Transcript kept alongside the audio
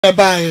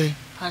Bye.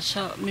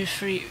 Pasha me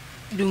free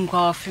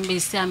dunko fi be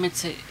si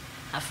amete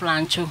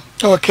aflancho.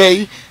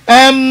 Okay.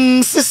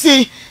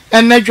 Sisi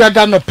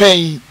enadwada no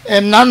pay.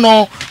 Na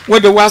no we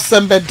the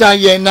wasem beda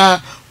ye na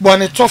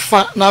bone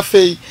tofa na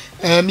fei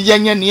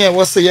yenye ne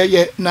wo se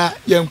ye na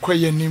yenkwa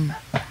yenim.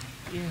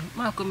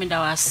 Ma ko me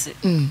da wase.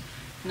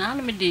 Na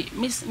no me de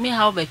me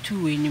how be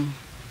two enim.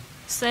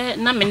 Se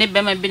na me ne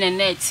be ma bi ne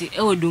net e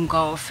wo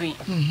dunko fi.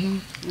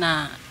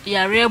 Na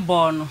yare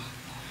born.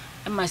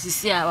 Ema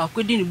sisi a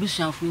wakodi ne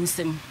busuanfo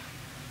nsem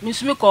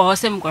misumi ko ho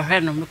sem ko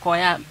hwe no me ko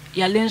ya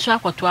lenso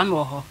akoto ame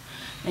wo ho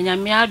na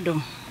nyame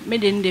adom me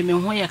de nde me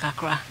ho ye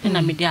kakra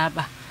na me de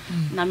aba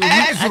na me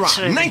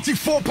Ezra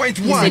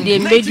 94.1 se de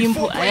mbedi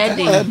mpo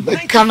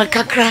ayede kana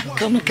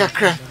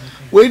kakra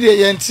we de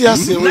yenti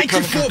ase we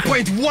kana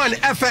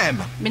 94.1 FM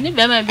me ne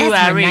be ma bi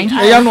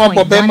ware ya no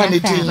obo be ma ne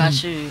tin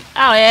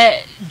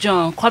oye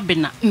John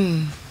Kobina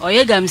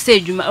oye gam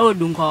se adwuma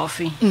odun ko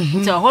ofin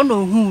nti ho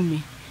no hu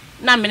mi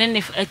na me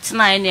ne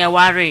etina ene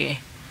ware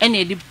ene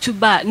edi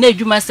tuba na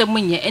adwuma se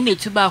munye ene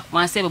tuba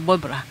akoma se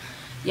bebobra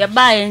ye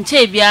ba ye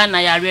nche bia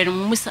na yare no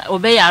musa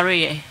obe yare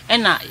ye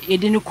ena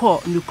edi ni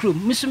ko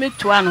nukrum misumi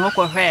toa no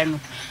ko hwe no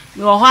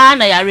me wo ha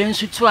na yare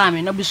nsu toa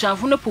me na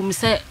busuanfo no pom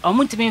se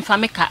omuntimi mfa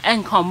meka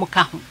enka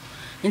omuka ho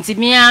nti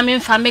me a me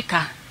mfa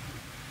meka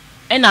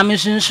ena me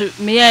sunsu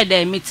me ye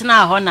de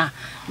metina ho na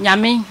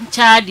nyame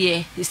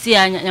chaade esi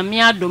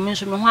nyame adom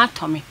nso me ho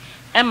atome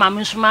Emma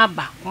Minsuma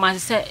ba, kuma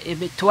se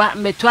ebetoa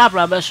metoa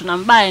braba so na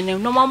mba ene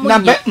no mo na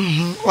be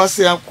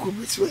wase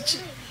akubeti wachi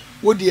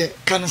wo de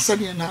kan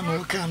sane na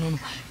no kan no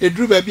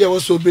eduru ba bia wo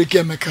so break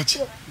e meka che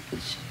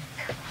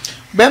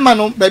be ma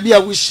no ba bia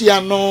wo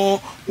hia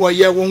no wo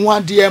ye wo ho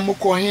ade mo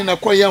ko hin na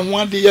ko ye ho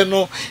ade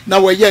no na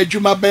wo ye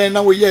adwuma ben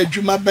na wo ye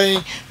adwuma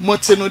ben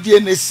mote no de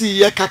na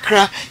si ye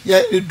kakra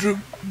ye eduru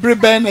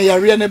brebe na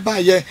yare ne ba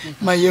ye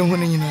ma ye hu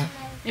nyina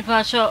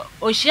Ipacho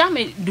oshia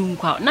me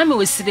dunkwa na me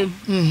wesirem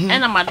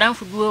ena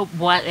madamfo du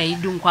boa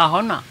dunkwa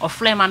ho na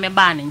ofle ma me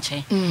ba ne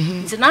nche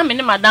nti na me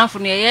ne madamfo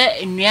no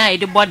ye enua e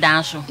de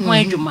bodan so ho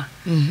adwuma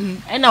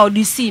ena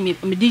odisi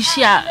me di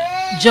hia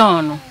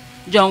John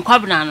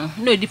Kwabna no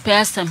na odi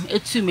person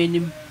etu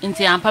menim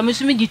nti ampa me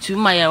so me gitu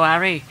ma ye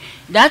ware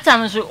that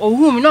time so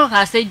ohum no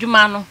ka se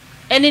adwuma no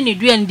ene ne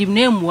dua ndim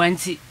na emu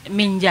anti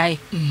minjai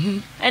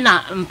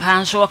ena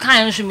mpanso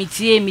kan so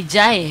mitie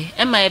mijae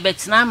ema ye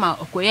betena ma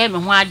okoye me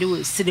ho ade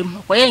we sirem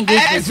okoye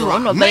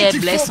engagement no be ye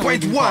blessing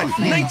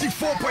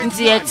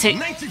nti yete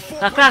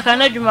kakra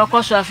na dwuma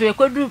koso afi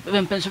kodu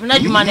pempenso na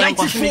dwuma na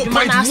nkoso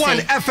dwuma na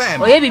ase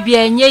oye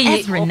bibia enye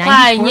ye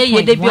okwa enye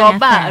ye de bi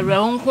oba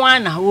awranko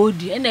ana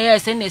odi ena ye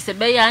se ne se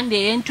be ya nde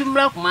ye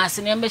ntumra kuma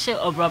ase ne mbehye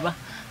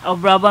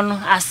obraba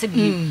no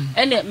asebi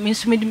ene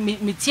minsumi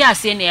miti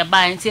ase ne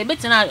eba nti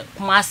ebetena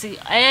kumasi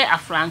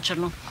afrancho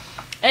no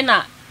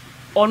ena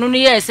onu no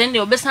ye sende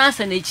obesan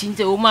asa na echi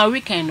nti o ma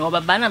weekend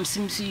obaba na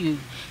msimsi you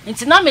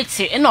nti na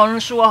meti ena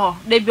onu so ho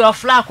de bi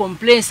ofla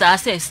complaints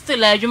ase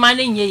still adwuma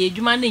na nye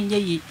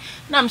ye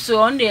na mso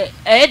on de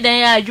den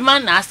ya adwuma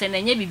na ase na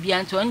nye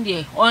bibia nti on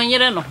de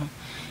onyere no ho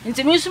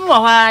nti minsumi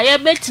wo ha ye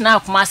betena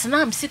kumasi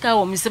na msika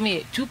wo msem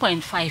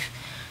 2.5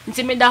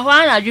 nti me da ho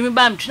na adwumi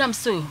ba mtuna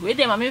mso we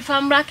de ma me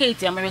fa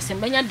bracket ya me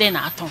sembenya den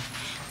na aton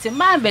nti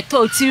ma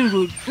beto ti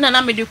road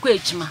na me de kwa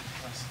echima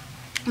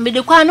me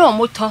de kwa na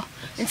omoto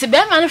nti be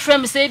ma no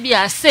frem say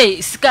bia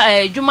say sika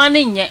adwuma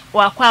ne nye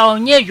wakwa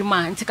onye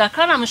adwuma nti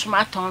kakra na mso ma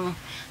aton no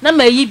na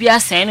ma yi bia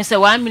sen no say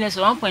 1 minute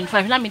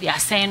 1.5 na me de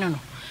asen no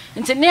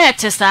nti ne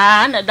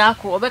etesa na da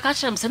ko obeka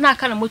kire mse na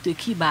aka na moto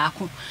ki ba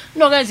ako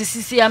no ga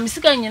sisi ya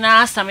misika nyina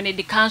asam ne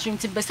de cancel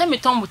nti be se me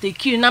ton moto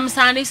ki na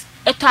msane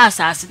eto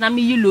asase na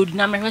me yi load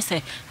na me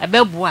hwese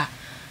ebeboa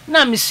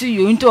na me su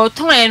yo nti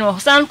oton e no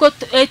san ko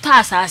eto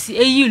asase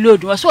eyi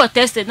load wo so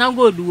tested na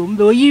go do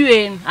mbe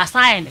oyiwe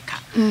assign ka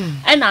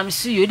e na me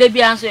su yo de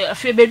bia so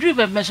afi bedru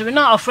pe so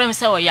na ofrem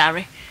se wo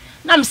yare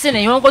na me se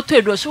ne ho go to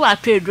edu so wa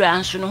to edu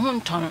anso no ho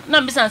nton na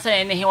me san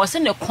se ne he wo se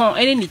ne kon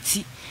ene ne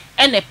ti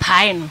ene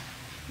pai no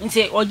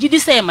nti ogidi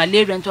say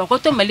malaria nti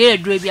okoto malaria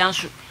duro bi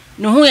anso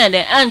no hu ya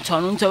de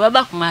anton nti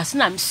obaba kuma se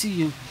na msi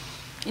you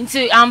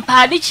nti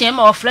ampade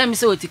chema ofra mi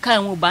se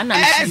otikan wu ba na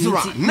msi nti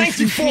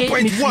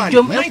 94.1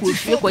 jom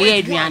ekofie ko ye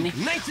aduane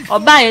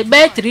oba e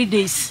be 3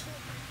 days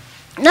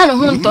na no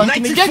hu nton nti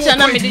mi dwetya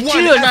na mi de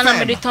chiro na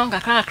mi de ton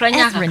kakra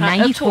nya kakra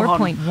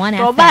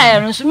 94.1 oba e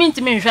nso mi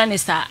nti mi hwa ne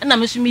sa na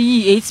mi so mi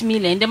yi 8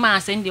 million de ma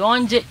ase ndi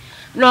onje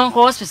long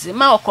hospital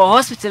ma okọ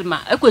hospital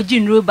ma ekwaji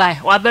nro bai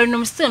wa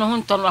bernum still no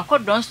hunton wa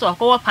kodon store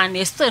ko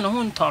pan still no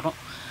hunton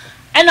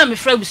ena me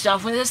fra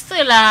busuafo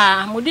still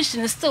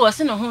modishin still was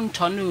no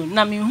hunton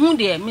na me hu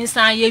de me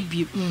san ye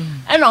bi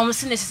ena om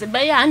se ne se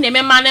be ya na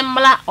me ma ne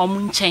mla om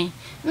nchen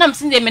na me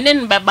se de me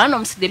ne baba na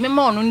om se de me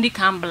ma onu ndi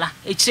kambla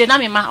echire na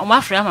me ma om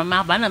afra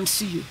ma ba na me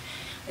see you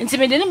nti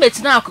me de ne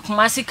betina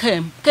akoma se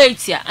kam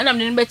kaitia ena me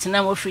de ne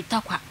betina mo free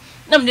takwa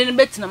na me de ne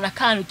betina na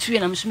kan tuye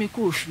na me so me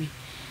ko ofri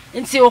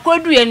nti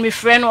okodu ye me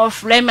friend of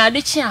frame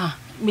adechi a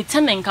me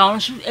tenenka on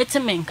so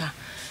etemenka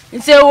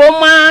nti wo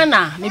ma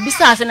na me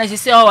bisa ase na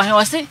sisi o wa he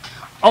wo se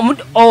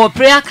o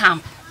prayer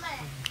camp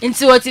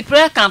nti wo ti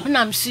prayer camp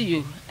na me see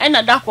you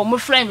ena da ko mo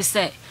frɛ me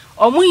sɛ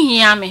omo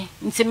hia me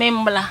nti me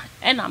mbla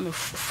ena me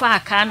fa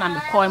aka na me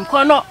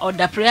ko no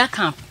oda prayer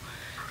camp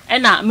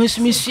ena me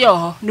sumisia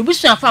ho no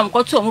busua fa me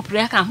ko to omo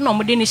prayer camp na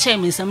omo de ni hyɛ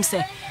me nsam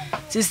sɛ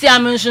sisi a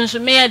me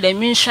nso me yɛ de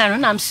me nhwa no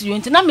na me si yo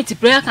nti na me ti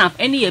prayer camp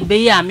eni ye be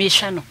yi a me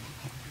hwɛ no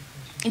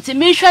nti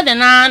me hwɛ de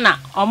na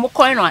omo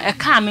kɔ no e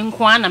ka me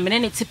nko ana me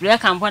ne ti prayer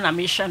camp na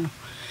me hwɛ no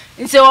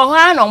nti wo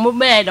ha na omo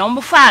be de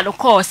omo fa do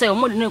call sɛ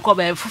omo de ne kɔ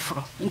ba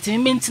fufuro nti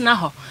me ntina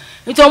ho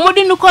nti omo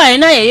de ne kɔ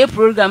na ye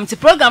program nti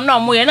program na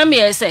omo ye na me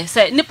ye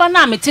sɛ nipa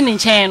na me ti ne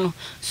nkyɛn no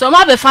so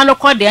ma be fa no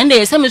kɔ de na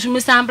ye sɛ me so me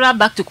sambra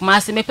back to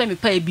kumasi me pa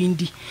ebi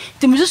ndi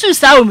nti me susu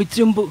sa o me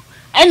trimbo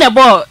ena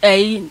bo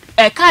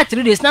ka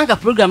 3 days na ka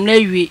program na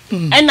awie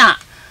ena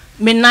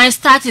me nine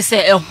start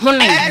say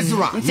ehune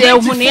nti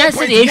ehune ya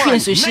se de ehwe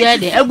so hia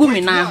de agu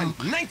me na ho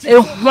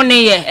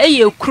ehune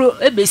ye ekuro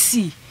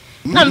ebesi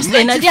na me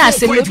say na dia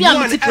asem obi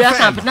am ti prayer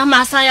camp na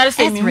ma san yare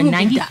say me hu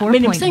me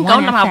nim say nka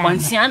na ma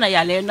bontia na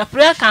yale na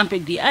prayer camp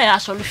di aya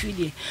asolo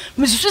fidie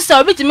me susu say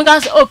obi ti me ga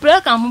say oh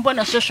prayer camp mpo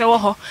na sohwe wo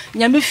ho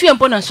nya me fie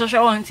mpo na sohwe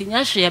wo nti nya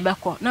hwe ye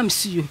beko na me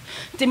siyo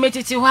nti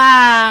metiti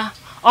wa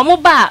omo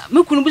ba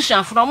me kunu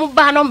busuafo omo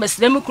ba no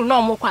mbesle me kunu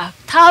omo kwa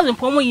 1000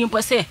 po mo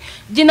yimpo se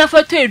gina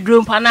fa to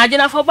edro mpa na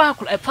gina fa ba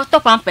akura fa to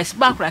pampers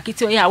ba akura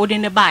kiti o ya wo de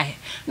ne ba he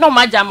no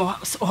ma jam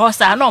ho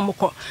sa na omo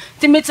ko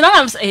ti metina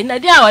na me na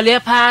dia wale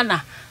pa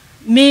na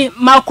me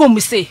makom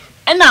se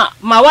ena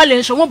ma wale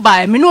nso mo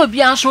ba me no obi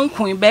anso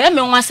nkun be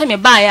me nwa se me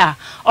ba ya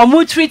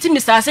omo treat me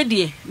sa se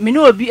de me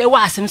no obi e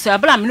wa asem so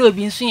abla me no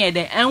obi nso ye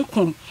de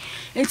enkun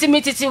nti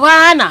metiti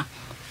wa na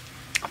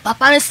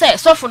papa ne say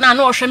sofo na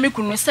na ohwe me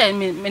kunu say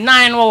me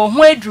nan no wo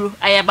ho aduru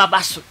aye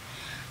baba so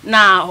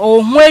na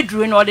wo ho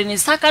aduru no de ne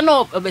saka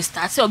no be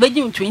start say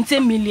obegim 20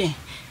 million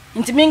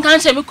nti me kan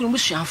che me kunu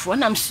busuafo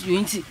na msiyo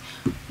nti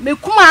me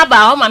kuma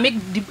aba o ma me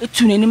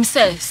tunanim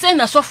say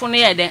na sofo no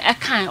ye den e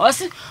kan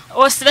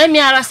o sere mi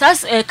ara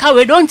sas ka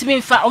we don't me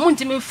fa o mo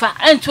ntimi fa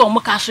ento o mo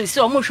ka so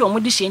say o mo hwe o mo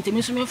di hye nti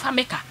me so me fa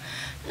me ka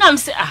na me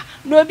say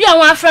no obi a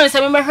wan friend say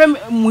me hwe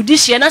mudi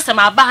hye na say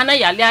ma ba na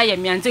yale aye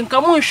mi anti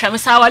nka mo hwe me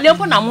sa wale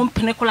bo na mo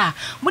mpene kula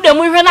mo de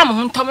mo hwe na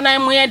mo ntom na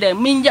mo ye de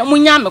mo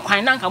nya me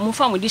kwan na nka mo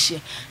fa mudi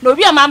hye na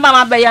obi a ma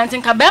ba ya anti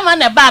nka be ma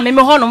na ba me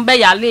ho no be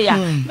yale ya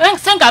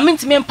say nka me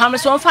ntimi mpam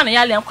so mfa na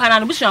yale kwan na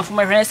no busuafo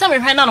me hwe say me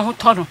hwe na no ho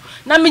to no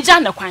na me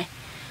gya na kwan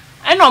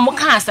eno mo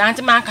kan sa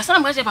anti man kasa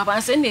na je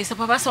papa say ne say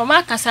papa say o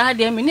ma kasa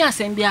de me ni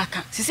asem bi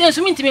aka sisi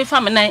enso mi ntimi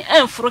fa me nan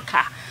enfuru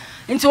ka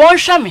nti won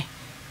hwa me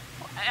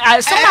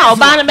somehow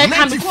ba na be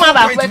kan me kuma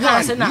ba ko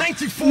kan say na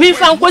mi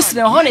fa nko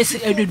sire ho na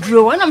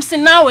eduduro wona me say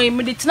na we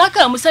me de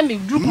tinaka mo say me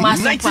duru kuma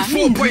say pa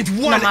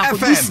na ma ko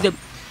disde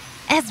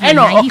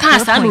eno o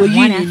kan sa na o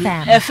yi ni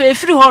e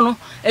free ho no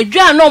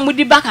adwa na o mu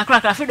di back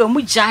akra fe do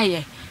mu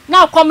jaye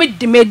na come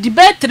de me di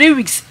be 3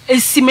 weeks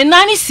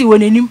esimenani si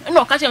wonanim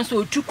eno ka chem so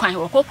otu kwan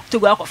wo to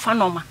go akwa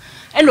no ma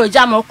eno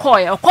jam ko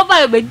ye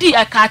okoba be di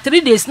aka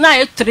 3 days na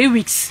 3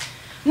 weeks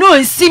no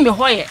nsi me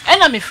hoye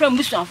ena me frem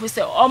busuafo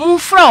se omo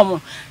frem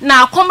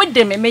na come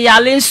de me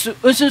yale nsu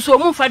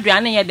omo fa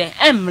duane ye de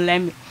emle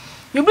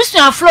me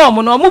busuafo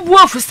omo no omo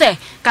buofu se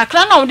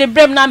kakra na omo de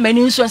brem na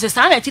mani nsu se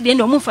sa na ti de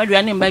omo fa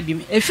duane mba bi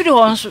me efiri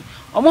ho nso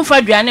omo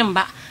fa duane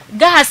mba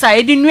gas a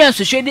edi nua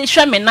so hwe de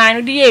hwe me nan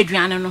no de ye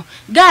aduane no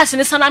gas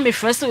ne sana me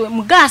frɛ so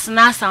mu gas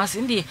na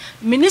asanse ndi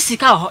me ni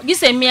sika ho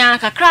gise me an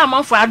kakra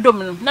amanfo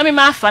adom no na me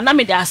ma fa na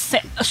me de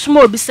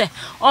asmo obi se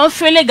on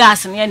fele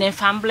gas ne ne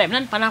famble na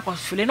nipa na ko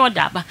fele no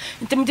da ba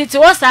ntimtiti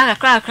wo sa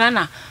kakra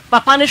na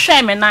papa ne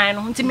hwe me nan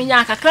no ntimi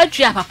nya kakra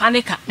tua papa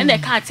ne ka na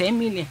ka 10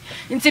 million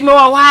ntimi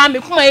wo wa me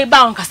kuma e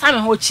ba on kasa me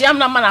ho chiam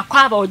na ma na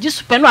kwa ba oji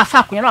super no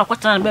afa akonya na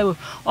akota na ba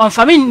on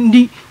fa me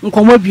ndi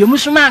nkomo bio mu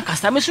so ma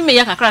kasa me so me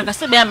ya kakra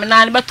kasa be me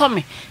nan be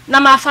me na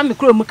ma fa me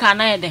kuro mu ka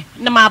na yede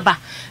na ma ba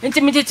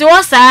ntimititi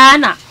wo sa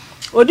na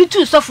odi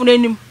tu sofo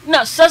nanim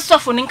na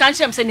sofo ne kan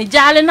kyerem se ne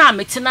jale na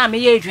amete na me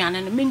ye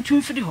aduane no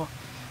mentu firi ho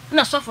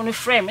na sofo no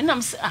frame na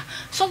me se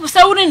sofo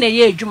se wo ne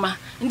ye adwuma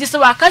nti se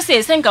wa ka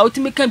se nka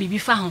otimi ka bibi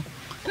fa ho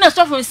na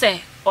sofo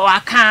se o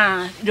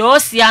aka de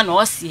osia na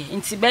osie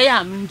nti be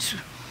ya mentu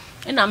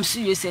na me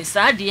su se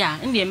sa de a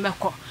ndi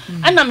emekọ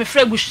ana me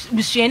frɛ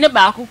busuane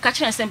ba ko ka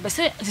kyerem se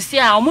mpese sisi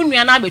a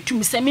omunua na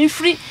abetu se me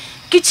free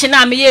kitchen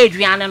na me ye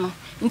aduane no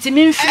nti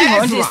me mfiri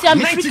ho nti sia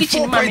me free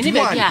kitchen ma me ni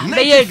be bia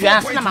be ye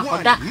aduane na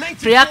makoda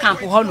prayer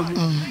camp ho no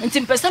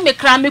nti mpesa me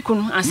kra me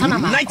kunu ansa na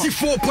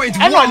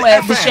makọ eno mo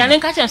busuane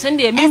ka kyerem se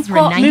de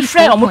me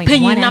frɛ o mo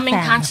panyin na me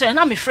kan kyerem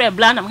na me frɛ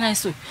bla na me kan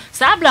so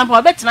sa bla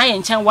mpa obetena ye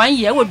nkyɛn 1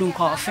 year wodu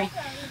nka ofe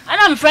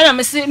ana me frɛ na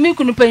me se me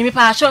kunu panyin me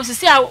pa show se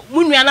sia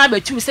munua na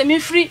abetu se me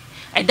free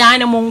edan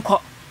ne mo nkɔ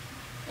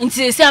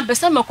nti sia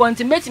mpesa me kɔ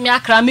nti metimi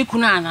akra me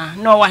kunu ana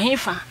na wa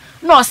hefa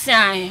no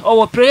say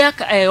or prayer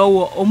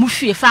or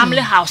omufie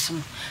family house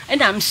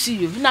and I'm see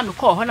you na me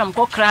call ho na me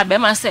call cry be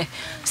man say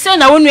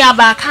na wonu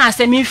aba kan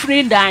say me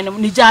free dan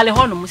ni jale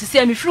ho no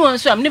say me free won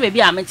so am ne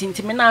baby am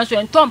tintim na so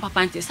entom papa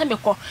nti say me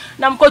call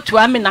na me call to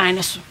am na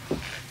ne so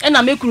and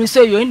na me kunu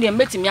say yo ndi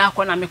metimi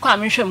akọ na me call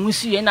am hwem hu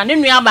sie na ne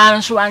nua aba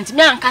nso anti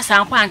me anka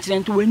san kwa anti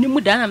nti wani mu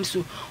dan am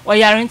so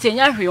oyare nti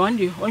nya hwe on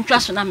di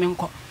ontwa so na me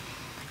nkọ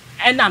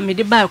ɛna me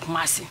de ba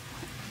kumasi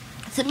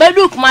se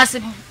bedu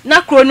kumasi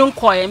na kro no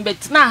nkoye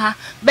mbet na ha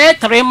be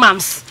 3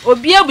 months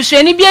obi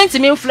abusuani bi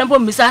antimi mflempo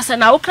mbisa se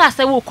na wo kra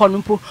se wo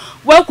konompo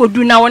wo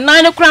kodu na wo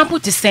nan ne krampo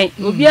te sen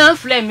obi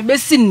amflem me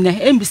besi nne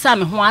embisa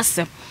me ho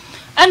asem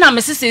ɛna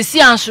me sese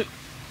si anso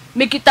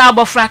me kita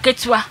abofra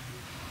ketwa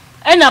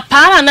ɛna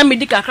para na me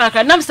di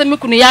kakra na me se me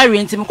kunu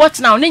yare ntimi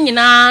kotena wo ne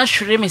nyina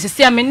hwere me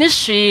sese me ne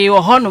hwe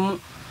wo honom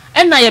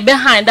ɛna ye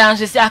behind dan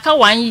sese aka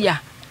 1 year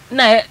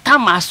na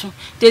tamaso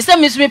te se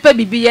me so pa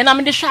bibi ye na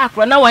me de hwa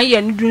akro na 1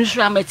 year ne dun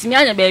so amatimi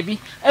anya baabi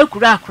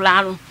akura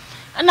akra no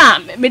na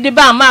me de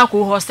ba Maa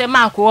Akos ho se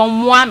Maa Akos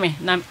ommoa me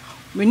na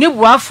me ne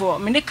buafo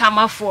me ne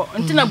kamafo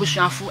ntina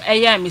busuafo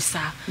eye me sa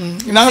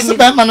na se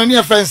ba ma no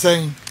ne friend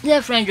sen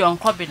ne friend John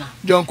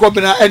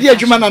Kobina e de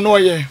adwuma na no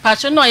ye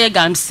pacho no ye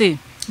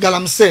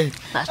galamse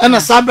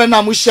ana sabre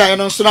na mu hia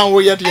no so na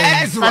wo ye de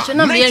pacho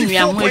na me ye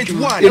nua ho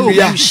adwuma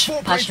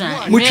pacho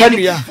mu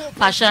twanua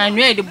pacho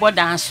nua de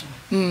bodanso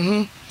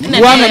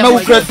Wana na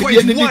ukra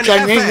fidie ni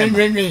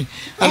twanwe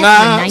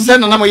ana se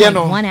na mo ye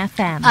no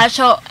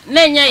pacho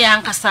na nya ya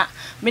nkasa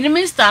me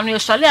minister no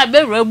yesole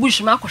abewura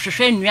bush ma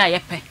kohwehwe nua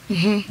yepe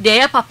de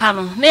ye papa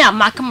no na ya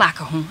mark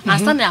ho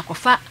ansa na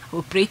yakofa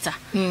operator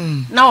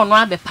na ono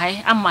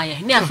abepai amaye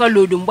na yafa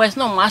loading boys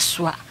na mo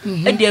asoa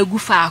e de agu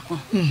faako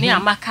na ya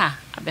maka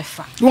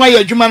abefa no ya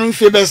adwuma no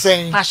mfe be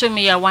sen pacho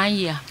me ya 1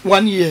 year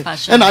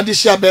e na ade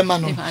hia be ma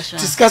no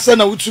discuss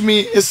na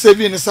wutumi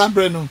save ni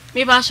sabre no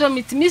me pacho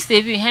me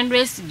save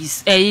 100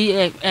 cedis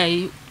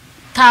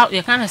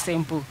you can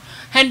simple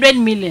 100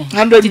 million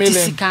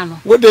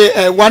what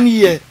the 1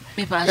 year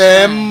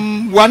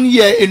 1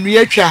 year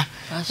enua twa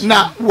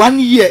na 1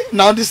 year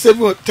now the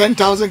save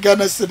 10,000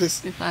 Ghana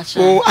cedis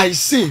oh I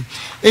see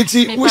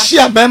enti wo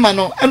hia be ma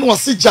no e no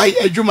wose jai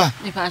adwuma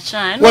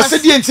wose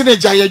die enti na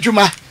jai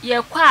adwuma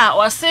ye kwa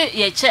wose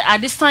ye che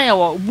adesan ye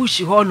wo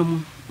bush ho no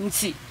mu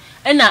nti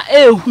ena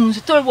ehun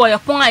story boy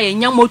pon aye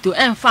nya moto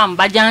emfa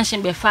mba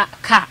junction be fa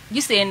car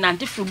gise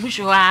nante fru bush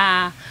ho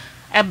a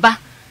eba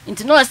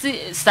nti no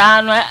wose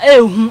sa no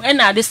ehun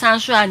ena adesan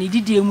so a ne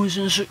didie mu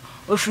nso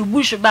ofri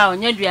bush ba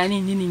onye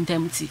duane ni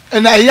ntamti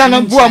ena ya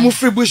na bua mu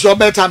free bush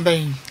obetam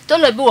ben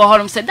tolo bi wo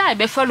holom se dai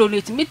be follow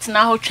it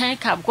mitna ho twen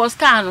car because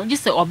car no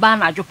gise oba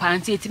na adwo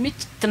panti it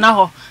mitna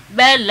ho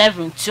be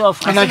 11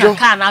 12 asa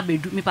car na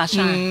bedu mi pa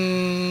shan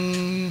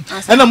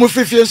ena mu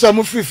free so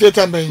mu free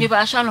tamben mi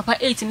pa shan no pa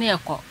 8 na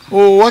ekọ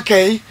oh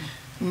okay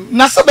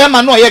na se be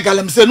ma no ye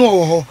galamse no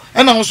wo ho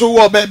ena nso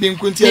wo ba bi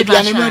nkunti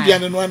aduane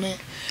no ane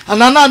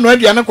anana no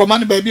aduane koma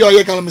ne ba bi o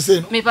ye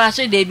galamse no mi pa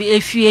shan de bi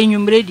efie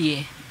enwumre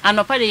de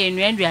anopa de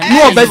enua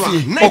no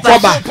obafie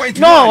okoba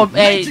no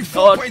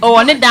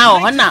o ne da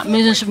o na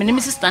me nso me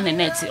ne sister ne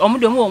net o mo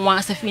de mo won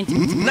asa fi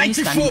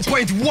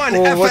 94.1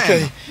 FM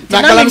okay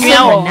na galamse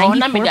o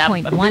na me da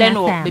blend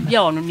o be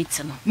bia o no meet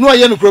no no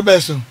ye no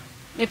krobeso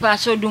me pa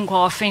so dun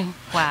ko ofin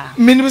kwa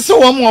minim se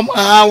wo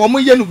mo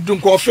ye no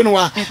dun ko ofin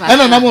wa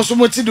ena na mo so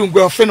mo ti dun ko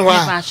ofin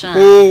wa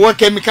oh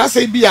okay me ka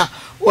say bia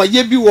o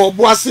ye bi wo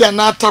boase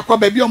na atakwa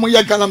ba bi o mo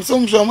ye galamse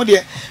so mo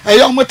de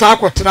e o mo ta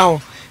akotena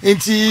ho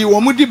enti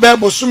wo mudi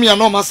bible sum ya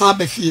no masa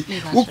abafie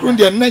wukru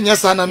de na nya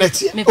sa na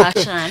neti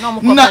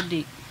na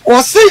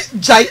o se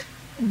jai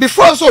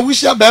before so we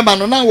share be ma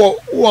no na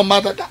wo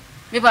madada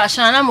me pa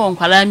shan na mo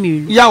nkwala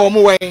miru ya wo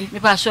mo wen me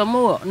pa shan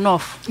mo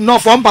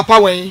north on papa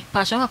wen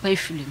pa shan papa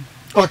film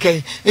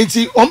okay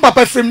enti on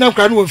papa film na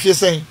nkra no wo fie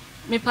sen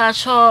me pa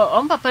shan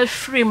on papa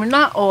film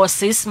na o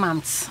 6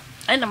 months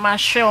ena ma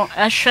show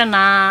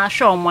na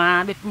show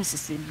ma be pim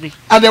sisibri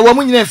ade wo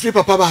mo nyina free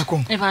papa ba ko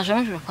e pa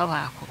shan papa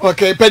ba ko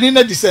okay penny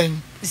na design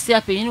isi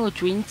apeni no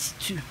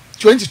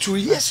 22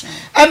 years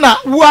ana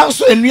wo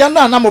so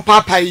enua na mo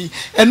papa yi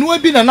enua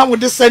bi na wo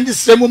de send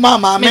sremu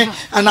mama me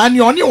ana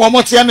ani oni wo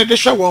mo te na de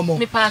hwe wo mo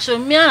me pa so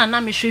mi ana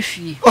na me hwe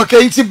fie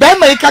okay nti be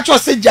ma ika cho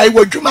se jai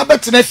wadwuma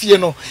betena fie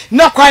no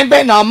na kwan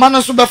be na ama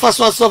no so be fa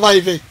so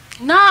survive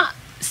na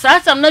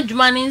satam na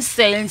dwuma ni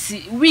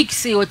nsensi week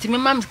say otimi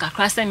mam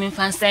kakra se me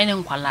fansan ne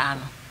nkwala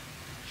no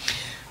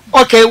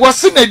okay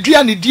what's na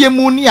dua ne die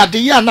mu ni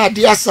ade ya na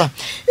ade asa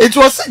it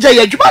was jai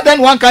adwuma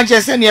den wan kan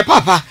che se ne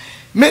papa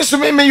me so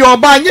me yo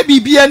ba anya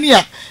bibia ni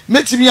a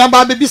metimi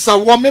aba be bisa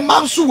wo me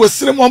manso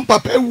wosire mo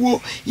papa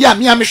wuo ya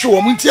me hwe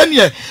wo mu ntia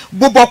ne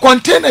bobo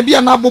container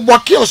bia na bobo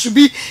kiosk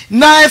bi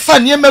na efa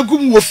ne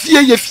magum wo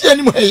fie ye fie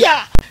ni mo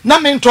ya na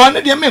me nto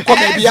ne de me nko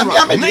ba bia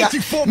me dia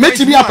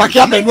metimi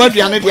apake abanu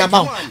aduane de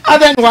ama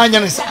adan wo anya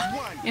ne sa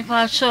me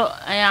pa so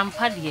I am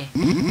padie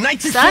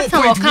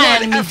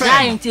 94.1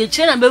 FM nti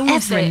chena be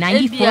wu se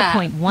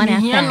 94.1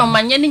 FM ya no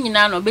manye ni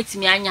nyina no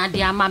betimi anya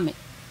de ama me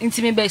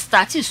nti me be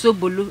start so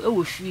bolu e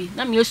wo fie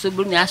na me so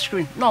bolu na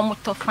screen na o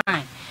moto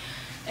fine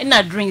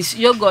na drinks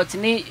yogurt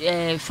ni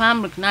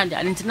farm milk na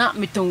da nti na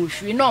meton wo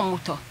fie na o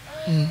moto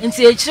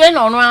nti e kire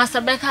na ono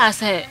asa be ka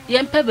se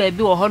ye mpe ba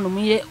bi wo ho no mu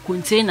ye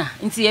container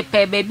nti ye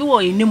pe ba bi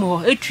wo enim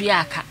ho etui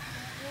aka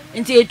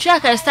nti etui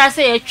aka start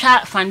say ye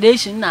twa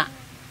foundation na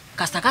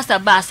kasa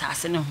ba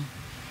asase ne ho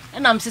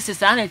na msese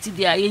sa na ti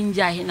dia ye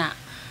nja he na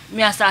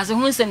me asase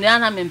hu nsem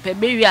na me mpe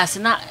be wi ase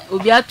na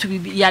obi atu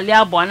bi yale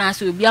abo na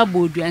ase obi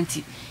abodu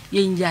anti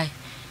yenjai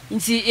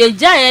nti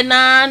ejae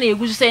na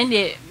egusu se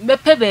ndi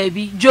mepe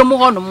baabi dwom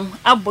honom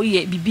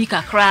aboye bibi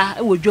kakra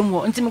e wo dwom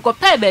ho nti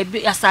mekope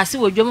baabi asase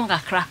wo dwom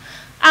kakra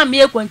am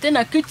ye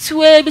container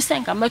kitwe bi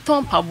senka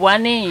meton paboa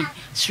ne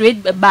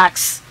straight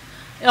bags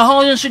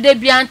ho nso de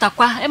bia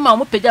ntakwa e ma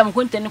mo pagya mo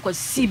container ko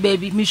si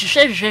baabi mi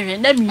hwehwehwehwe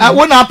na mi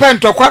wo na pa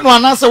ntokwa no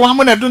anase wa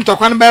mo na du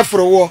ntokwa no ba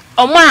foro wo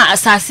omo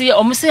asase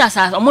omo se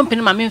asase omo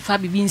mpene ma memfa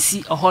bibi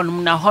nsi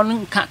honom na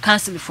hono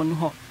cancel fo no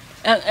ho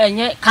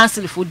enye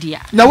cancel for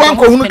dia na wan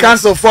ko hunu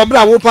cancel for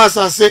bra wo pass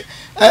ase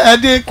e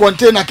de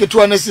container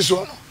keto na si so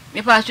no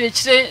me pa so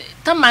chire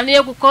tamane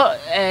yekọ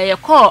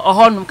yekọ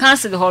ohonum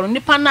cancel ho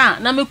nipa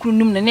na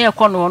mekunum ne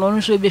yekọ no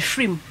no so be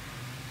frim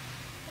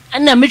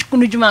ana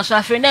mekunu djuma so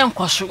afi na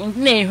enkoso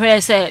na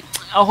ehwe se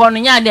ohonu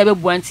nya de be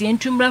buanti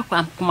entumra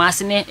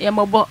kumasi ne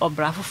yembo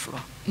obra foforo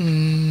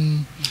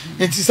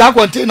enti sa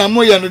container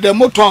mo ye no de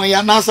moton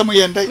ya na asem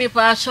ye ndai me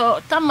pa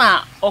so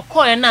tama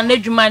okoye na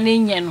nadwuma ne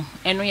nye no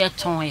eno ye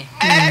ton ye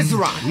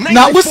Ezra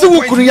na wusi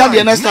wukuru ya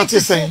de na start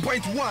say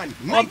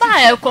oba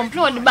e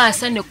complain de ba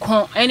se ne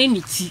kon ene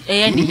ni ti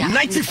eye ne ya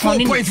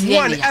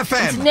 94.1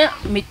 FM ne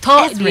me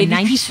to de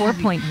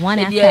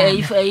 94.1 FM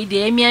if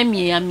de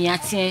emi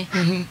atie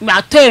me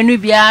ato enu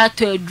bia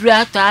to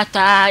adura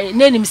ta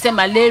ne nim se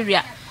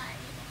malaria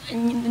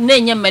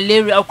nenye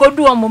malaria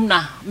akodu omum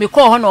na me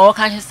ko ho na o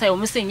ka hye o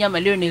mse nya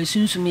malaria na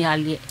esunsum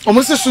yale o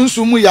mse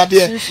sunsum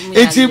yade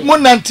enti mo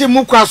nante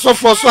mu kwa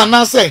sofo so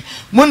anase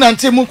mo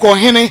nante mu ko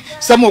hene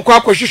se mo kwa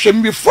akohwehwe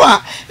mbifo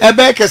a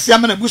ebe kese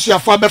amana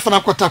busuafo abefana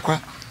kotakwa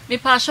me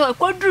pa so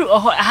akodu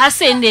ha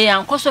se ne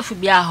ya nkosofu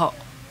bia ho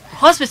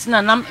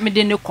hospital na me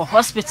de ne ko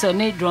hospital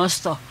ne drug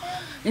store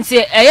nti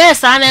eye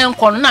sa na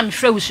enko no na me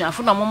hwɛ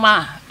busuafo na mo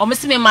ma o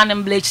mse me ma na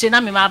mblechi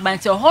na me ma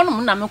abanti ho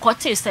no na me ko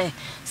te se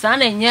sa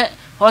na enye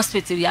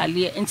hospital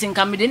yale nti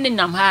nka me de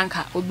nam ha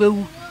nka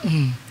obewu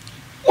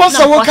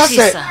wonsa wo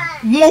kase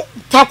mo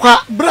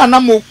takwa bra na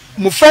mo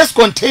first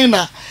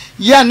container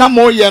ya na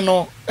mo ye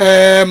no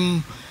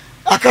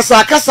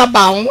akasa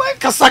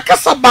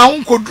ba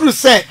ho koduru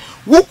se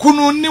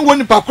wukunu ni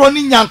woni pakro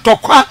ni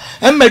nyantokwa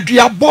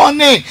emadua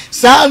bone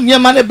sa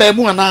nyema ne ba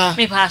mu ana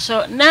me pa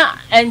so na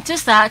enti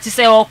sa ti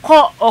se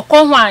okọ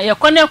ho a ye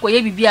kọ na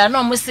ekoye bibia na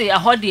omo se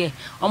ahode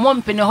omo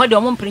mpene hode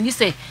omo mpene ni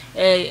se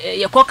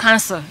ye kọ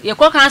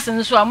cancel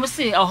no so omo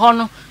se oho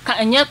no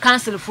enye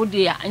cancel food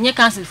ya enye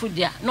cancel food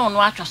ya no no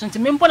atwa so nti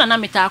me mpo na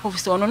meta akọ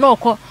se ono na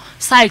okọ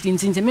site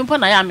nti me mpo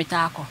na ya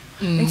meta akọ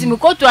nti me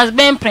ko to as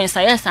ben prince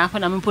yes afọ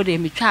na me mpo de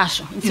metwa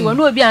so nti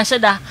wono obi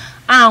anhyeda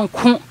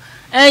anko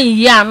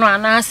ya no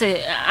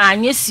anase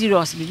anye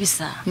serious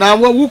bibisa na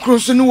wukuru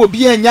so no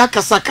obi anya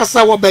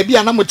kasakasa wo baabi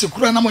ana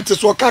motekura na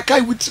moteso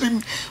kakai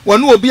witrim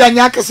wono obi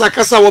anya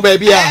kasakasa wo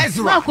baabi a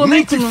na ko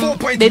mikunu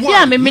baabi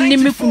a memni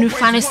mikunu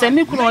fane se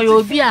mikunu oyo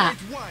obi a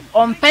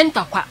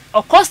ompenta kwa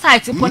okọ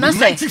site po na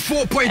se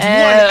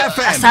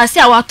asase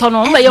a wato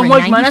no mbe ye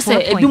hoduma na se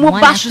ebi mu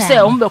basho se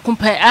ombe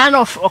kumpa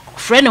ana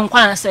friend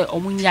nkwa na se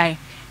omunyai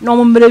na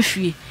omumre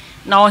fie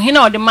na ohene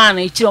ode man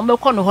na echi ombe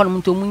kọ no ho no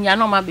mto munya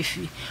na oma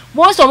befie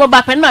mo so mo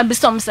ba pe na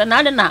bisom se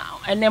na de na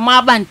ene mo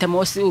abantem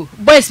o se o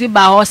boys bi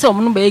ba ho se o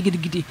no ba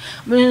yegirigidi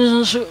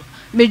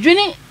me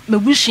dwini me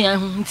bushia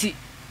ho nti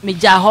me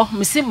ja ho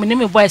me se me ne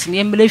me boys ne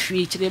emle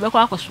fie echi be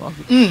kwa akoso o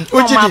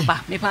ojidi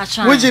me pa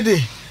chan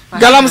ojidi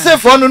galamse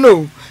fo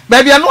no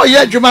baby na o ye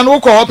adwuma no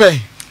ko ho pe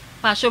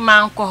pasho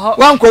man ko ho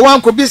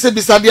wanko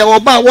bisa de wo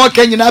ba wo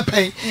ka nyina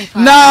pen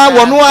na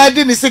wono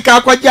ade ni sika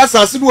akwaje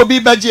asase no obi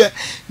baje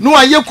no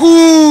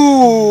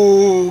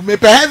ayeku me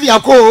pe heavy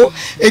akọ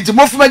enti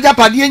mofuma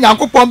japade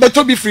nyankopon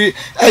beto bi firi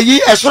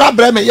ayi esora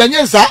breme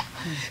yenye nsa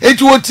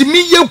enti otimi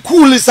ye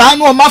cool sa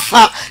na o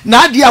mafa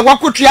na ade a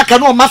wakotu aka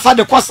na o mafa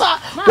de kosa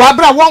wa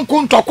bra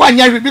wonko ntokwa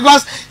anya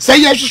because say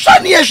ye hwehwa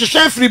ne ye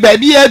hwehwa firi ba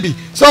bia bi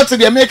so to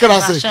the make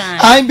us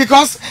and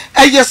because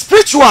a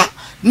spiritual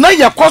na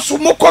yakoso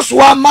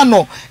mokoso ama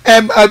no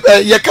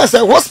ye kase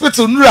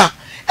hospital nura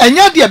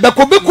enya de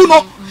bekobeku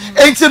no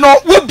enti no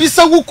wo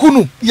bisa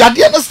wukunu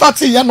yade na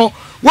start ye no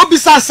wo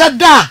bisa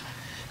sada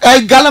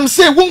galam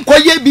say wonko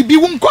ye bibi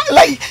wonko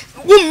like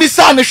won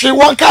misa ne hwe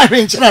won ka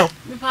hwe nkyerɛ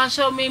me pa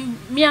so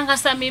me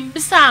angasa me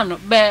bisa no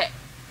be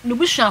no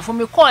busuafo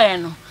me koye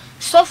no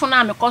sofo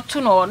na me koto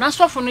no na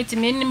sofo no ti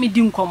me ni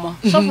di nkomo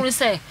sofo no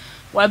say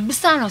wa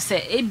bisa no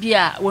say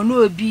ebia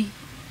wono obi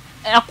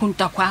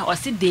akuntakwa o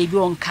se de bi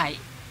on kai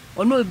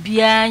ono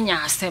obia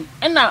nya asem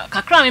na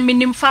kakra me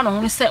nim fa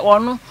no ho se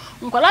ono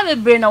nkwala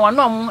bebre na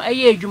wano om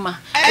aye adwuma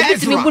ebi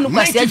ti bu no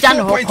kwase agya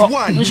no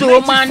hokọ nso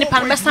o ma ni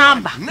pan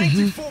besan ba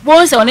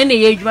bo se one na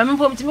ye adwuma me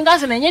pom ti mi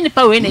gase na nye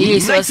nipa we na ye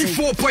so se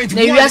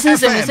na wi asen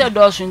se se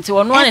do so nti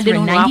ono na de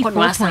no akọ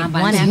no asan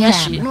ba nya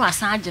hye no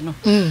asan agye no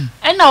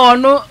na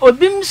ono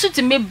obi msu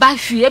ti me ba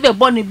hwie ebe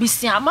bo no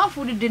bisia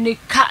amafo de ne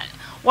ka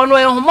wono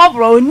e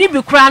homobro oni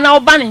bi kura na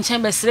oba ne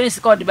nchen be sere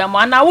sika ode be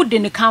ma na wo de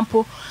ne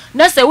campo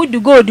na se wo de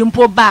gold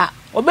mpo ba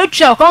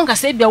obetua o kon ka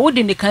se bia wo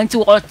de ne kanti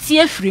o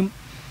tie frim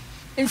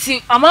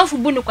nti amanfo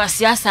bu no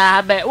kwase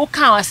asa ba wo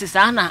kan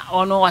wasesa na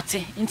ono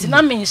wote nti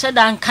na me nhye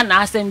da nka na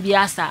asem bi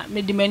asa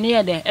me di mani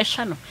ye de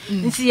ehwe no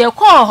nti ye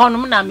call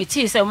honom na me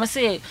ti se mo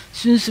se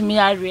sunsumi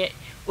awe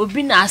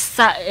obi na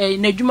asa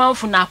na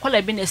dwumanfo na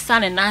akola bi na sa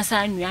ne na asa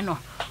anua no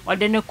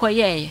ode ne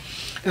koye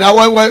na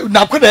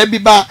na akola bi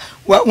ba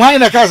wan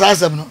na ka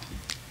asem no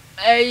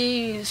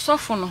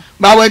sofo no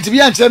ba wanti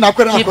bi anche na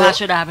akola akola ba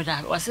shoda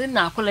abeda wase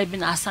na akola bi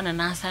na asa ne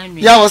na asa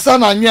anua ya wasa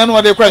na anua no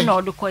ode koye na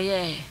ode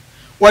koye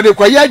wade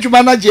kwa ya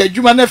adwuma na je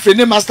adwuma na fe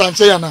ne master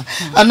nche ya na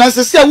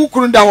anasese a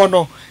wukuru da ho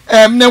no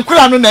ne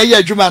nkura no na ye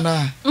adwuma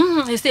na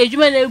ese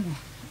adwuma na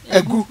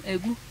egu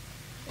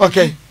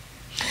okay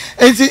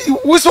enti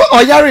wuso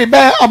oyare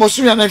be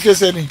abosu ya na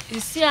fiese ni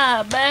isi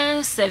a be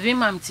 7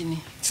 months ni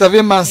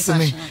 7 months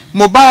ni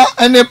moba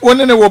ene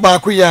woni ne wo ba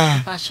ku ya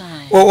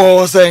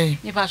o say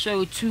ni pa so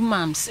 2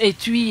 months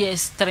 2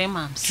 years 3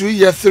 months 2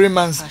 years 3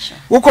 months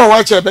wo ko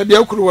wa che be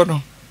bia ukuru wo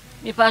no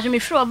ni pa so me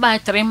fro ba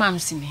 3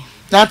 months ni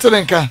na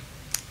trenka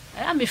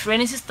I'm a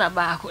friend sister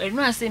back, and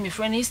no, I say my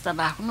friend sister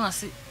back, no, I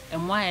say,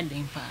 and why I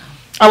didn't pa.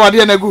 Our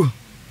dear Nagu.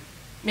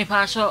 Me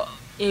pasho,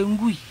 a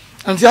ngui.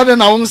 And the other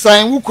now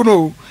sign, who could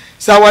know.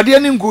 So our dear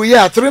Ningu,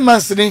 yeah, 3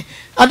 months,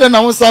 other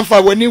now some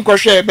for when you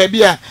crochet,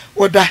 baby,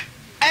 or that.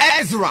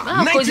 Ezra,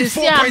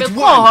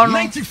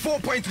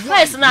 94.1.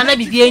 First, na na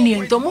be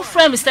any to mo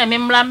friend Mr.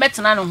 Memla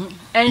better na no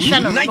enhwe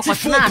no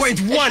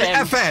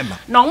 94.1 FM.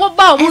 No mo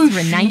ba mo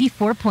Ezra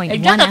 94.1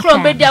 FM. Jana kro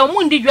be dia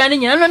mo ndi dwane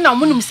nyina no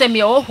mo num se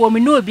me wo ho me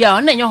no obi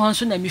a na enye ho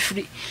nso na me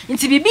firi.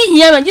 Nti bibi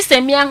hia ma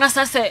gise me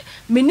angasa se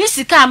me ni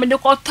sika me de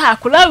kota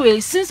akola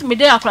we since me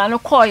de akola no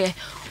koye.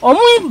 Omo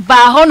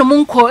ba ho no mo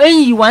nko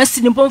enyi wan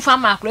sinimpo mfa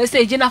ma akola se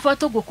ejina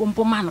foto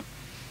gokompo ma no.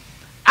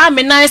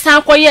 Me nice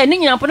anko ye ni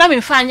nyina pona me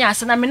fa anya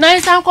ase na me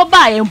nice anko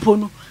ba ye mpo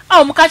no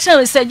a mo ka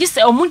kire se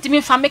gise o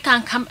muntimi fa me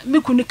kan me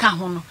kunu ka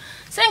ho no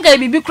senga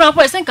bibi kura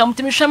po senga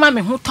muntimi hwema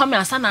me ho to me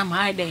asa na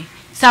ma ide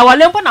sa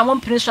wale mpo na mo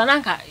mpini so na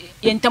nka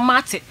ye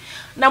ntemate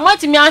na mo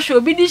atimi ahwe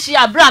obi di shi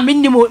abra me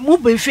nimo mu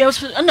be fie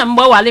na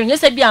mbo wale nye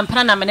se bia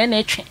mpana na me na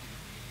etwe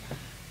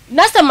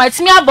na se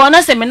matimi abo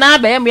na se me na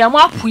ba ye mo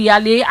apu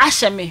yale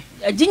ahye me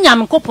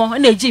aginyam kopon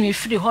na agi me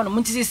firi ho no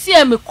ntisi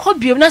sie me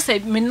kobiem na se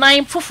me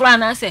nan foforo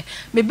na se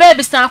me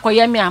baby stand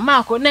akoye me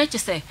amako na eche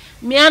se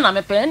me ana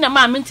me pe na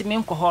ma mentimi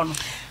nko ho no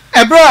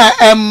ebra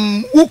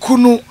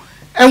ukunu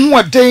ehu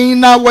oden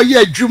na woye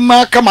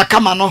adwuma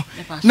kama no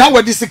na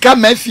wodi sika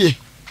mafie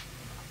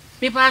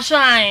me pa sho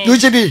an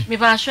dujidi me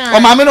pa sho o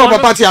ma me no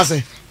papa ti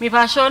ase me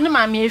pa sho ne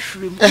ma me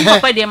afirim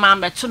papa de ma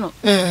beto no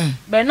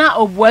be na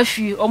obu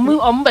afi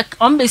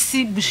ombe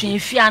si busuan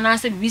fi ana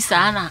se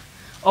bibisa na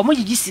omo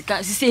gigi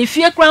sika sisi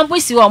efie krampo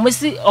si omo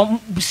si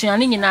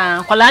busuane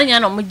nyina kwala nya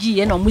na omo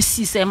giye na omo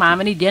si se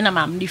maame ne de na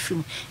maame ne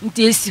firim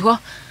nti esi ho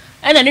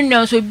ena ne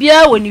nwa so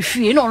bia woni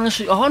fie na ono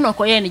so ho no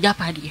koye ne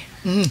GhPage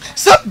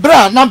se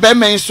bra na be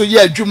men so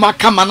ye adwuma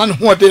kama na ne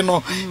ho de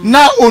no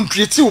na on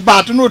treat you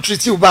bad no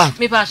treat you bad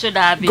me pa so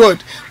da bi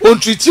good on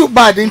treat you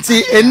bad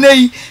nti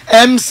enei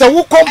se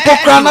wo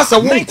kompokra na se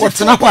wo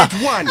nkotena kwa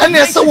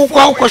ena se wo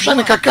kwa kwhwe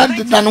ne kaka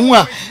da no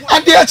a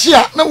ade achi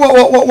a na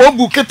wo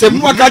bu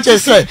ketem wa ka che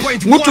se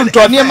mutu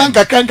ntone man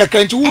kaka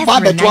nti wo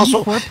ba beto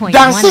so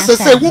dan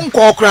se wo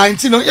nkokra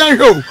nti no yan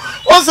hwe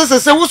o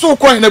se wo so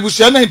kwa na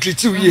busua na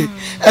treat you ye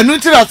enu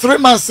nti na 3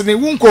 months ni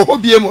wo nko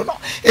obie mu no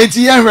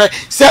enti yan hwe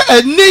se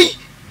ni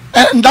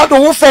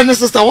ndado wo friend ne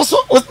sister wo so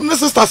ne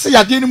sister say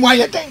ade ni mu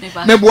ayeden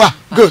meboa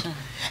good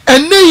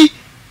eni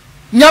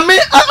nyame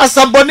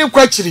asabone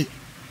kwachiri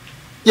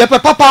ye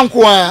papa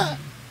nko a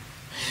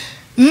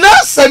na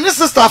se ne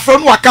sister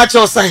from waka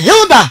che say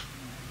Hilda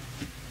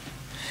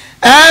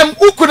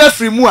ukuna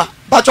free mu a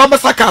ba cho be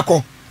saka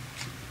akọ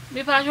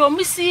me pa jo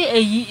mi si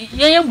eyi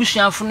ye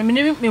busuafo no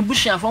me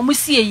busuafo mo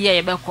si eyi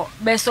ye be ko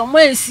be so mo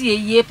esi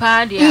eyi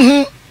pa de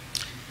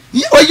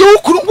oye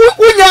ukuru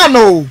unya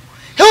no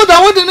Hilda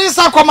wo de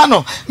nsa akoma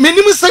no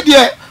menim se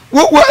de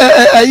wo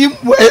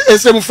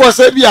esemfo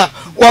se bia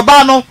wo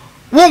ba no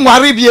wo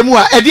nware bie mu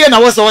a ede na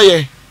wo se wo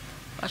ye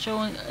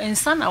aso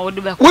ensa na wo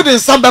de be ko wo de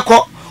nsa be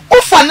ko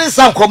wo fa ne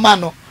nsa akoma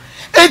no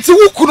enti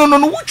wukunu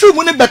no wutwu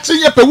mu ne bete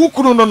ye pe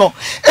wukunu no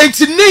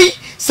enti nei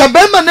se be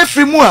ma na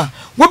firi mu a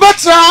wo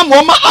betra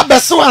mo ma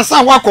abese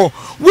wansa wako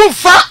wo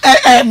fa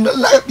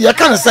ye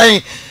kan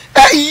say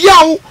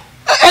yaw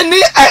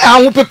eni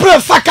awon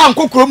pepere fa kan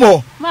kokoro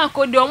mo ma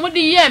ko de omo de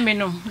ye me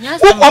no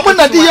omo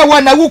na de ye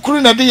wa na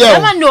wukuru na de ye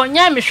ma no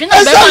nya me hwe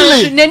na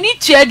be na ni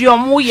tua de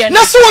omo ye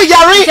na so wo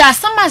yare ja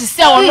sama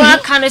sisi a wono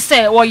aka ne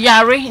se wo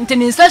yare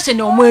intini session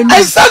ne omo enu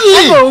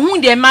exactly e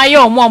ohun de ma ye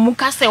omo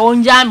ka se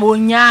onja me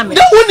onya me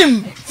de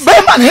unim be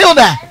man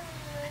Hilda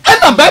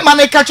ena be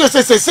man ka cho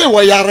se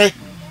wo yare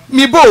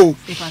mi bo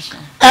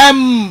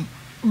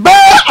be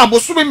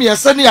abosu me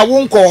yesa ne ya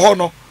wo nko ho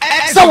no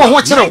se wo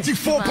ho kire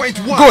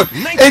good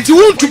enti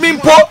wontumi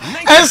mpo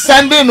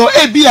ensande no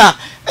ebia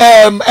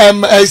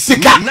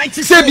sika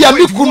se bia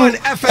mikunu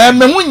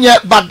me hunye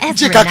bad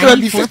chikakra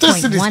bi 50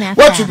 cities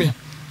what to me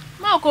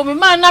ma ko mi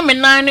ma na me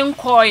nan ne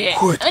nkoye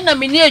na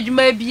me ni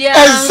adwuma bia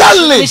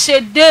exactly me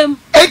shedem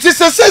enti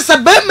se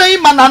be me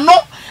manano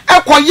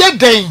ekoye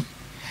den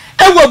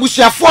ewo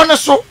abusuafo ne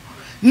so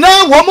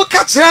na wo mo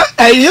ka kire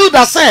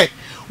Hilda say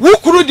wo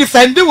kunu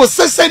defend wo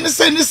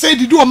se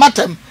didi o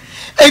matam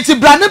enti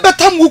bra ne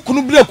betam wo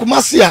kunu bra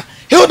kumasi a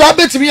Hilda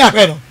betimi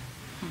ahwe no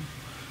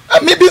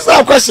maybe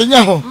say question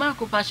nya ho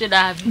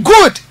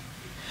good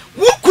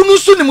wo kunu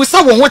so ni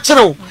musa wo ho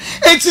kire wo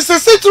enti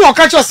se tru o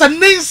ka kire say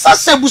ne nsa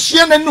se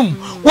busuye nanum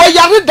wo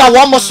yare da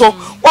wo mo so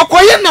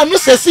wakoye na no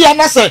sesi ya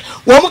na se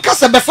wo mo ka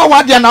se befa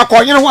wade na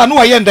akoyere ho anu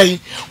wo ye ndan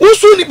wo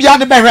so ni bia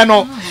de behwe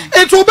no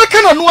enti wo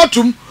beka na no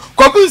atum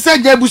Kobi nse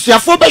gya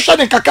busuafo be hwe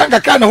ne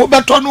kakaka na ho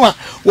beto no a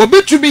wo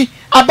betumi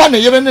aba na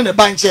yere ne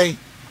ba nchen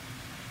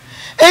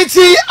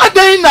enti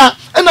adan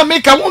na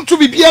meka wonto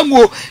bibia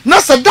ngo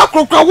na se da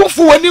krokra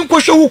wonfo wani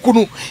nkohwe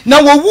wukunu na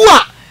wo wu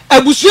a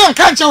abusua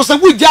nka nche wo se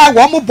wo gya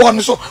wo mo bo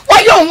no so wo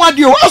ye ho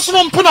ade o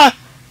asoro mpona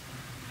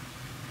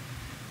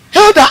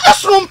Hilda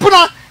asoro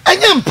mpona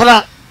enye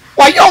mpra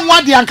wo ye ho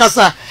ade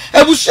ankasa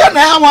abusua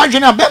na ha wadwe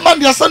na be man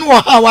de ase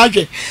no ha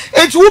wadwe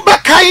enti wo be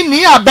kai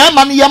ni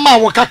abema no yema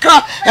wo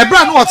kakra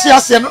ebra no ote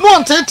ase no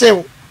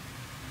ontetew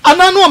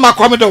ana no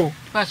makomedo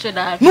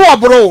no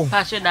obro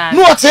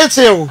no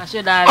otetew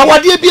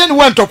awade bia ne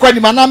wantokwa ni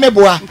mana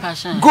meboa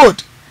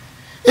good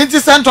enti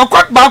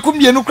santokwa ba ku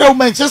mienu kra wo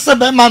manchester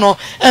be ma no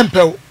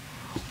empew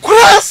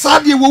kura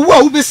sade wo wu a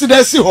wo besi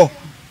da si ho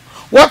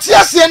wote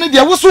ase ne de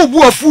wo so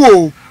obu afu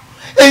o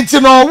enti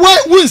no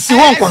wunsi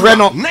ho nkwahwe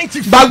no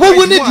bagwo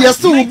wu ne de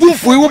ase wo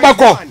bufu wo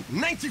bako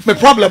me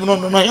problem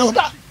no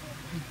Hilda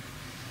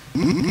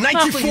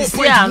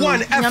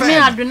 94.1 FM me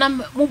aduna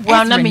mu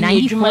bua na me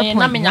nyedwuma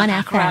na me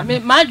nyakra me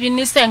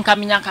madwini se nka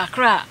me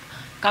nyakra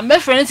ka me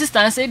friend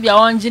sister say bia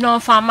won gina on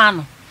fama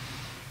no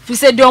fi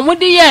se de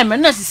omudi ye me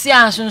na sisi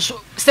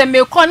ansonso se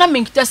me ko na me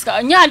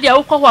nkitaska nya de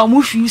wo kwa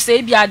mu hwi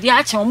se bia de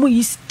ache mu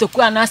yi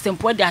toku ana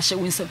sempo de ahye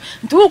winsem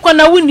nti wo ko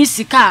na wuni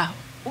sika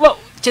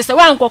chese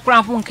wa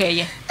nkokran fo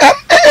nkeye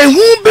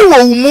ehu bi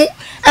wo mu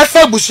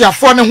efa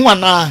busuafo ne ho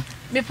ana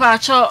me pa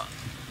cho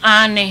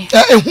ane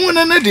ehu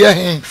ne de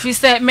he fi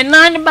se me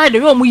nan ba de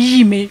wo mu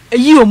yi me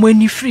yi o mu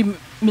ani free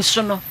me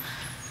so no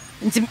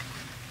nti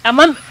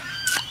ama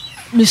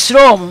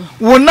misrom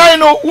wo nan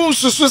no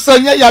unsusu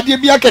sanya yade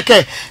bia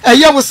keke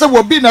eye wo se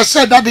wo bi na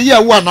sheda de ye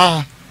wo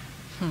ana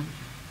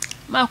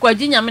ma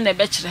kwaji nyame na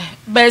be kire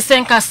be se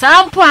nka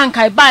sampo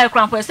anka ba e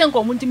krampo se nka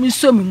o mu ntimi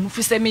so mi mu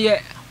fi se me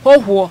ye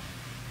hoho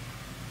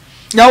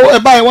Now,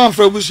 buy one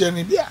for bush and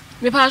India.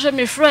 Me passion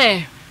me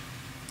frey.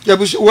 Ya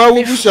bush, well,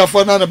 bush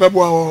for none of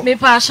Babo. Me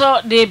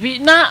passion, they be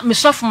not me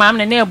soft mam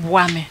and near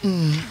boame.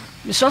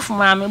 Me soft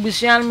mam,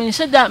 bush and me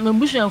said that me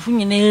bush and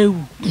fung in a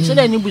so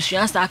then you bush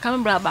and start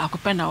coming back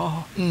open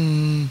our.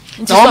 No,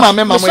 my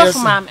mamma, soft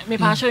mam, me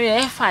passion,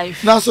 yeah,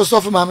 5. Now, so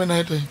soft mam and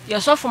I think.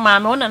 Your soft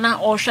mam, on and now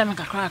all shaman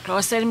crack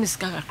or sell Miss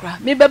Cacra.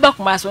 Me back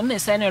mass when they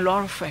send a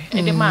lot of fray,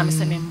 and the mam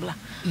sending blah.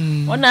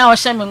 One hour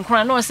shaman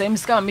cry no same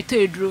scar me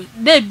to drew.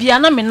 They be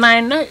an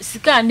 9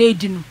 sika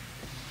nedinu.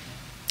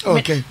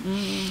 Okay.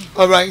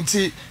 All right.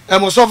 See,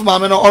 most of my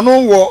men on no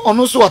war on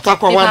also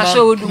attack one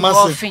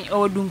massive.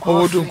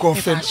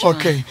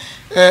 Okay.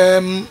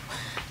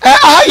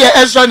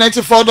 Ezra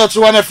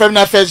 94.1 FM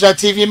na Afia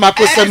TV Maa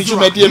Akosem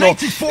Jumedi no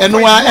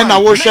enwa and I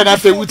wo hwe na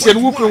fe wutie no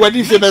wukru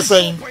wadi fe be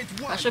saying.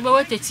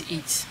 Ashobe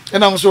 38.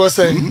 And I'm so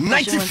saying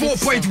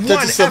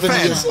 94.1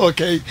 FM. Years.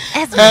 Okay.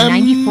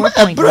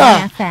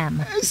 94.1 FM.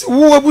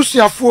 Wo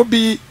abusuafo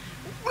bi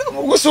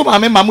wo so ma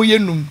me mamu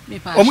yenum.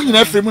 Omu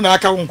nyina free mu na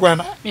aka wo nkwa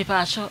na. Me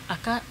pa sho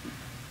aka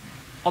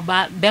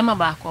oba bema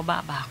ba ko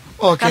ba ba.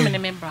 Okay. Ka me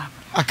me bra.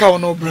 Aka wo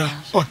no bra.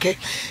 Okay.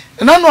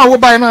 Na no awo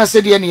ba na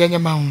ase de ne yenye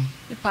ma ho.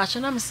 Me pa sho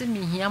na me se me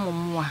hia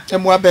momwa.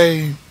 Emwa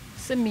be.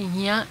 Se me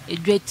hia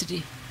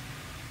edwetire.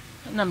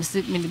 Na me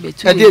se me ne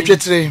betu. E de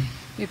edwetire.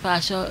 Me pa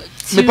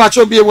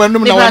sho bi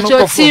wanum na wano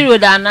kofo. Tiro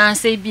da na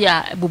se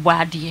bia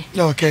bubuade.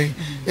 Okay.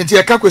 Enti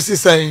aka kwesi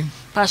sai.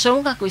 Pa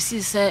sho nka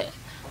kwesi sai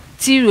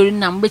tiro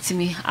na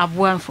mbetimi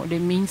aboa for the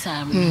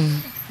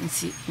meantime.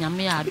 Nti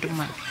nyame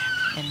adoma.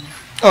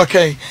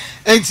 Okay.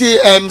 Enti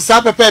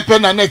sa pepe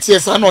na netie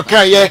sa no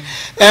kan ye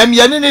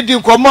ye ne di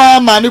nkomo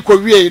ama ne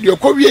kowie de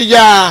kowie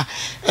ya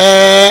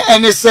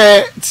ene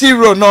se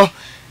tiro no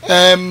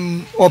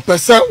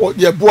opese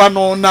ye boa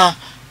no na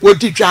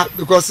woditwa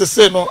because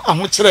say no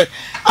ahokere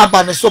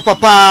aba ne so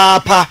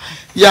papa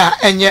ya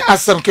enye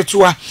asem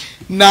ketua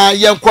na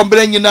ye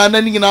nkombra nyina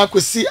na nyina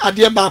akosi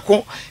ade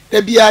baako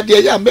da bia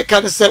ade ya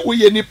meka ne se wo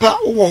ye nipa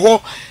wo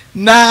ho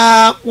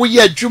na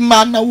woye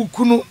adwuma na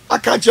wukunu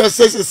aka je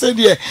se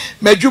de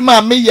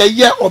madwuma me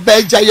ye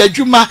obaja ye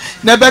adwuma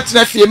na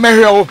betra fie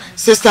mehwe o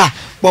sister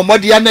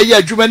bomode ya na ye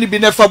adwuma ni bi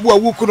na fa bo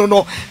wukunu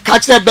no ka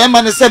kire be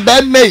ma ne se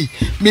be mei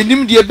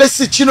menim de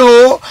besi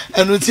chino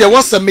enu nti e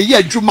wose me ye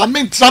adwuma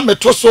me ntra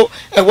meto so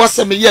e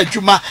wose me ye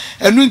adwuma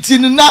enu nti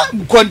na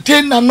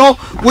container no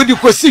wodi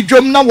kosi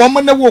dwom na wo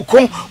mo na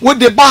wokon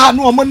wodi ba ha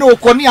no mo na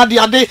wokon ni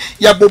ade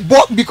ya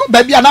bobo because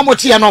ba bia na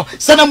mote no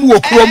se na mo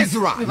wokrom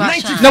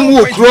na mo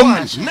wokrom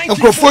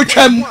nkrofo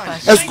twam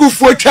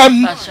eskuufo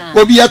twam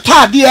obi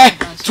atade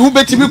tu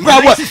betimi kra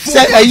wo se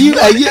ayi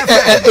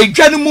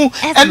edwane mu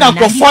na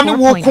nkrofo ne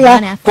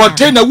wokon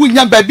container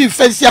wunya ba bi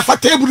fancy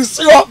afata eburu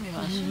se yo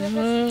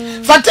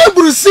fa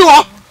table si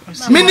ho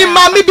mini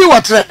mami bi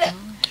wotre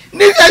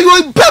ni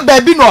ayo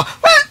baby no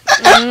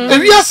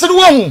wi asere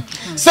wo hu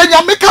se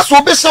nyame ka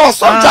so be show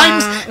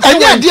sometimes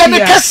anya de ne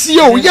kase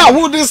o ya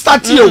wo dey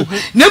start o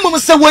na mum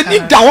se wani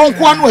da won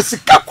ko anu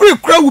sika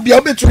kura wu bia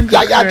obetu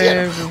bia ya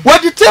de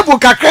wodi table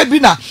kakra bi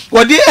na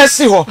wodi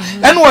esi ho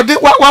ene wodi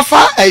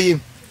wafa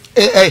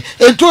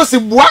entosi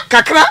bua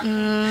kakra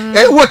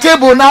wo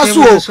table na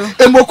so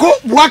emoko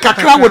bua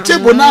kakra wo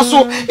table na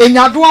so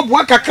enyado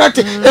bua kakra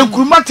te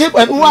enkuruma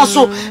table enu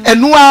aso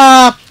enu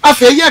a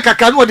afa ye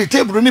kakra no de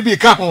table ni bi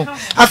ka ho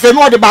afa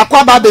no de ba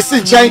kwa ba be si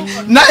nchen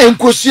na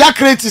enkosua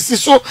crate si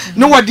so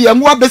no wode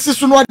enwa be si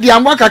so no de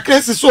anwa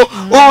kakra si so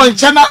o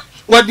nchena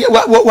wode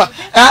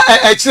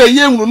kire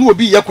ye hunu no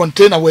obi ye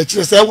container wo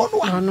kire se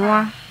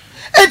wono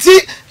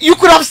you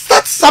could have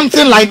started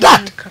something like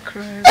that.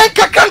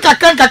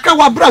 Kakra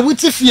wa bra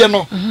wuti fie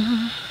no.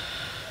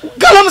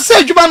 Galam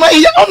say djuma no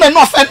e on and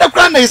off and the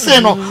kra na say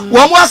no.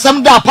 Wo mo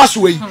asem da pass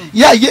way.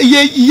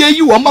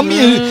 Ye wo ma me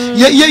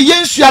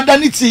ye nsua da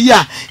ni ti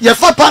ya. Ye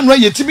fa pa no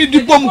ye timi di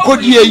bom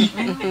kodie yi.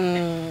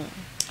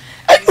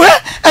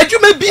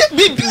 Adjuma bi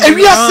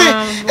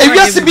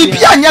ewiase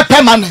bi anya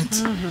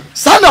permanent.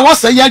 Sana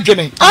was a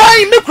yadwene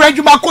ai me kura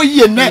adwuma ko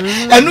yie ne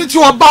enu ti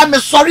oba me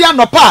sori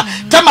anopa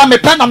tema me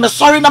pen na me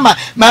sori na ma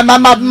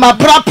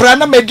pra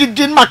na me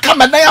didin ma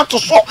kama na ya to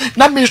so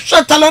na me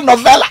hwetale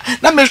novela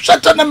na me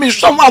hweta na me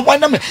hwom awon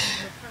na me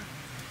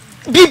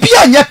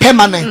bibia anya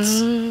permanent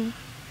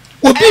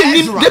obi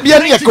ni de bia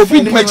ne ka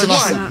obi ni ma china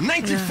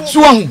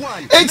so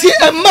enti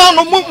man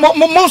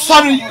mo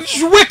sorry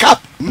wake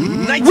up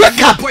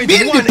be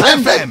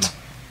independent.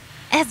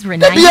 Ezra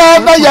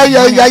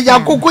ya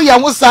kuku ya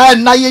musa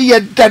na ye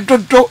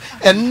dodo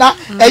na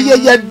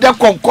ye de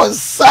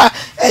konkonsa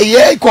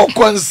ye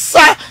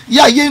konkonsa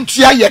ya ye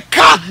ntua ye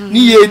ka ni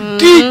ye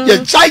di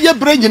ye cha ye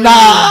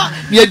brenyina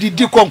ye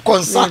di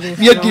konkonsa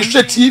ye di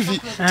hwe TV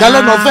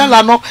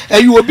telenovela no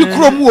obi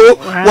krom o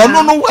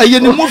wono no ye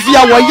ni movie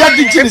a wo ya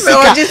di gini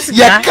sika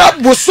ye ka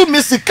bosu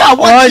misika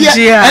wo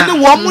ye ene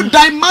wo mu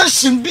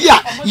dimension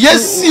bia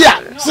yesia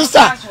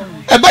sister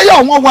ebe ya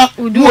onwa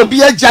no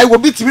obi agai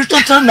obi timi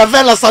total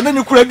novela sana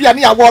ni kura bia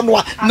ne ya wo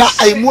no na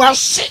aimu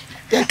ahye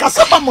ye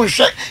kasaba mo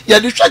hwe ye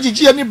de hwa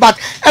gigi ni bat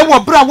e wo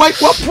bra wa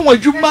pon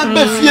adwuma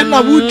ba fie na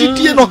wo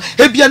didie no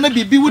e bia na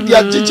bibi wo di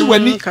agigi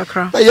wani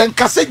ye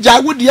nkase gya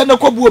wo di na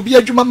ko bu obi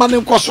adwuma ma ne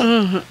nkoso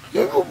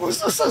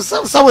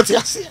sawoti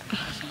ase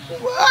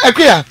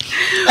ekya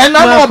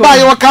ena no ba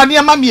ye waka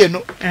ne ma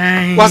mienu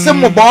wase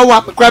mo bo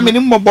wa kura me ni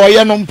mo bo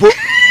ye no mpo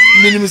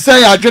minim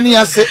say adwene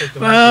ase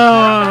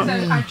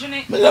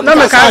no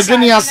me ka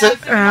adwene ase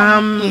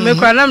me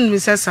kwa na minim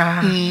say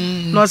sa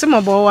no se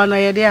mo bo wa na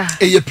ye de a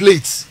e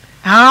plate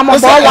mo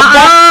bo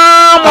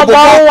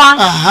wa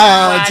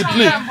it's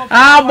plate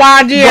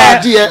boade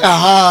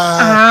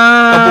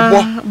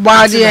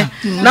boade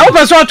na wo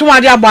person to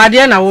ade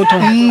boade na wo to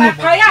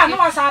paya no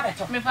wasa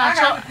beto me pa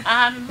cho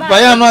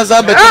paya no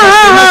wasa beto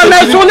me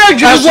so na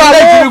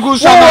jirigu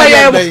so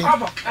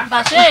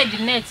ba say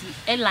the net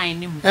airline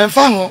ni mu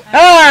enfa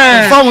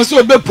ho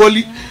so be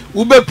poli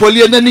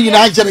na ni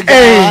nyina agere ga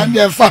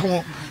enfa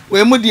ho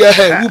we mu de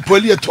wo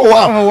poli to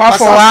wa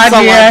for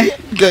ade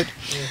good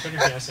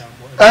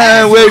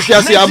we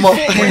fiase amo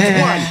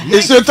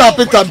iso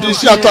tapeta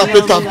bisia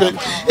tapeta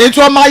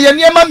eto ma ye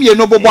niema mie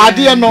no bobo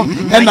ade no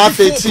na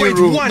afeti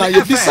ro na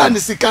ye bisa ni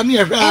sika ne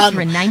ehwa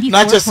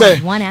na che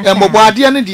se bobo ade ne